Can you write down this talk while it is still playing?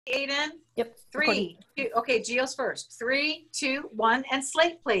Aiden? Yep. Three, two, okay, Gio's first. 3, 2, 1, and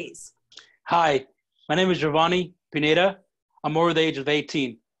Slate, please. Hi, my name is Giovanni Pineda. I'm over the age of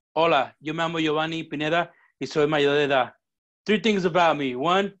 18. Hola, yo me llamo Giovanni Pineda y soy mayor de edad. 3 things about me.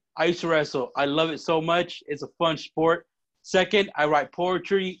 1, I used to wrestle. I love it so much. It's a fun sport. 2nd, I write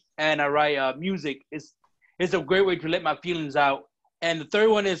poetry and I write music. It's a great way to let my feelings out. And the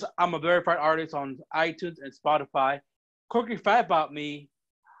 3rd one is I'm a verified artist on iTunes and Spotify. Quirky fact about me,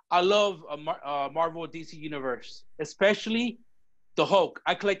 I love Marvel DC Universe, especially the Hulk.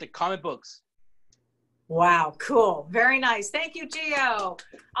 I collect the comic books. Wow, cool. Very nice. Thank you, Gio.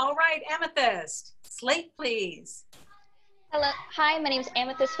 All right, Amethyst. Slate, please. Hello. Hi, my name is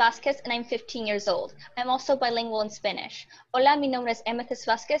Amethyst Vasquez and I'm 15 years old. I'm also bilingual in Spanish. Hola, mi nombre es Amethyst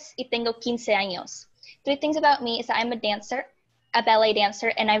Vasquez y tengo 15 años. 3 things about me is that I'm a dancer, a ballet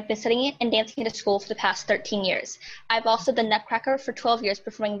dancer, and I've been studying and dancing at a school for the past 13 years. I've also done Nutcracker for 12 years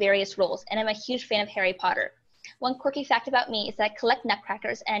performing various roles, and I'm a huge fan of Harry Potter. One quirky fact about me is that I collect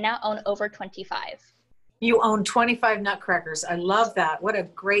Nutcrackers and I now own over 25. You own 25 Nutcrackers. I love that. What a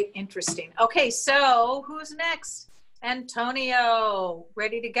great, interesting. Okay, so who's next? Antonio.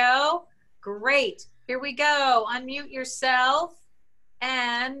 Ready to go? Great. Here we go. Unmute yourself.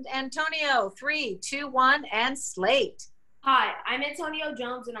 And Antonio, 3, 2, 1, and Slate. Hi, I'm Antonio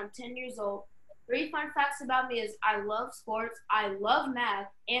Jones and I'm 10 years old. 3 fun facts about me is I love sports, I love math,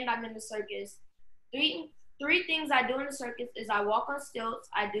 and I'm in the circus. Three things I do in the circus is I walk on stilts,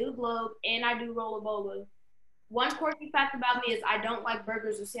 I do globe, and I do roller bowling. One quirky fact about me is I don't like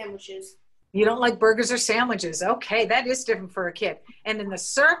burgers or sandwiches. You don't like burgers or sandwiches. Okay, that is different for a kid. And in the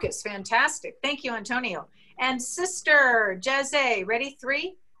circus, fantastic. Thank you, Antonio. And sister, Jazzy, ready?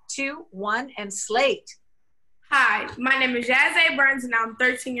 3, 2, 1, and Slate. Hi, my name is Jazzy Burns and I'm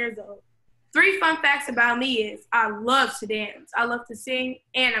 13 years old. 3 fun facts about me is I love to dance, I love to sing,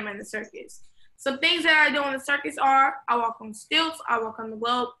 and I'm in the circus. Some things that I do in the circus are I walk on stilts, I walk on the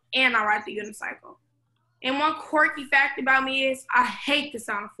globe, and I ride the unicycle. And one quirky fact about me is I hate the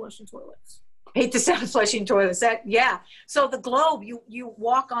sound of flushing toilets. Hate the sound of flushing toilets. Yeah. So the globe, you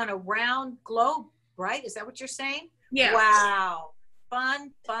walk on a round globe, right? Is that what you're saying? Yeah. Wow.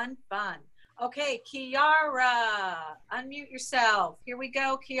 Fun, fun, fun. Okay, Kiara, unmute yourself. Here we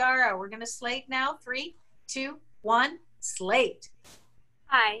go, Kiara. We're going to Slate now. 3, 2, 1, Slate.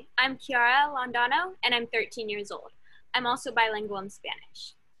 Hi, I'm Kiara Londano, and I'm 13 years old. I'm also bilingual in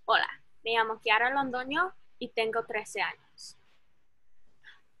Spanish. Hola, me llamo Kiara Londoño y tengo 13 años.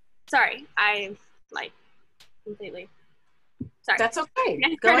 Sorry, I completely. Sorry. That's okay.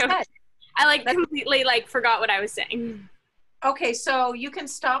 Go ahead. I completely forgot what I was saying. Okay, so you can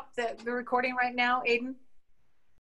stop the recording right now, Aiden.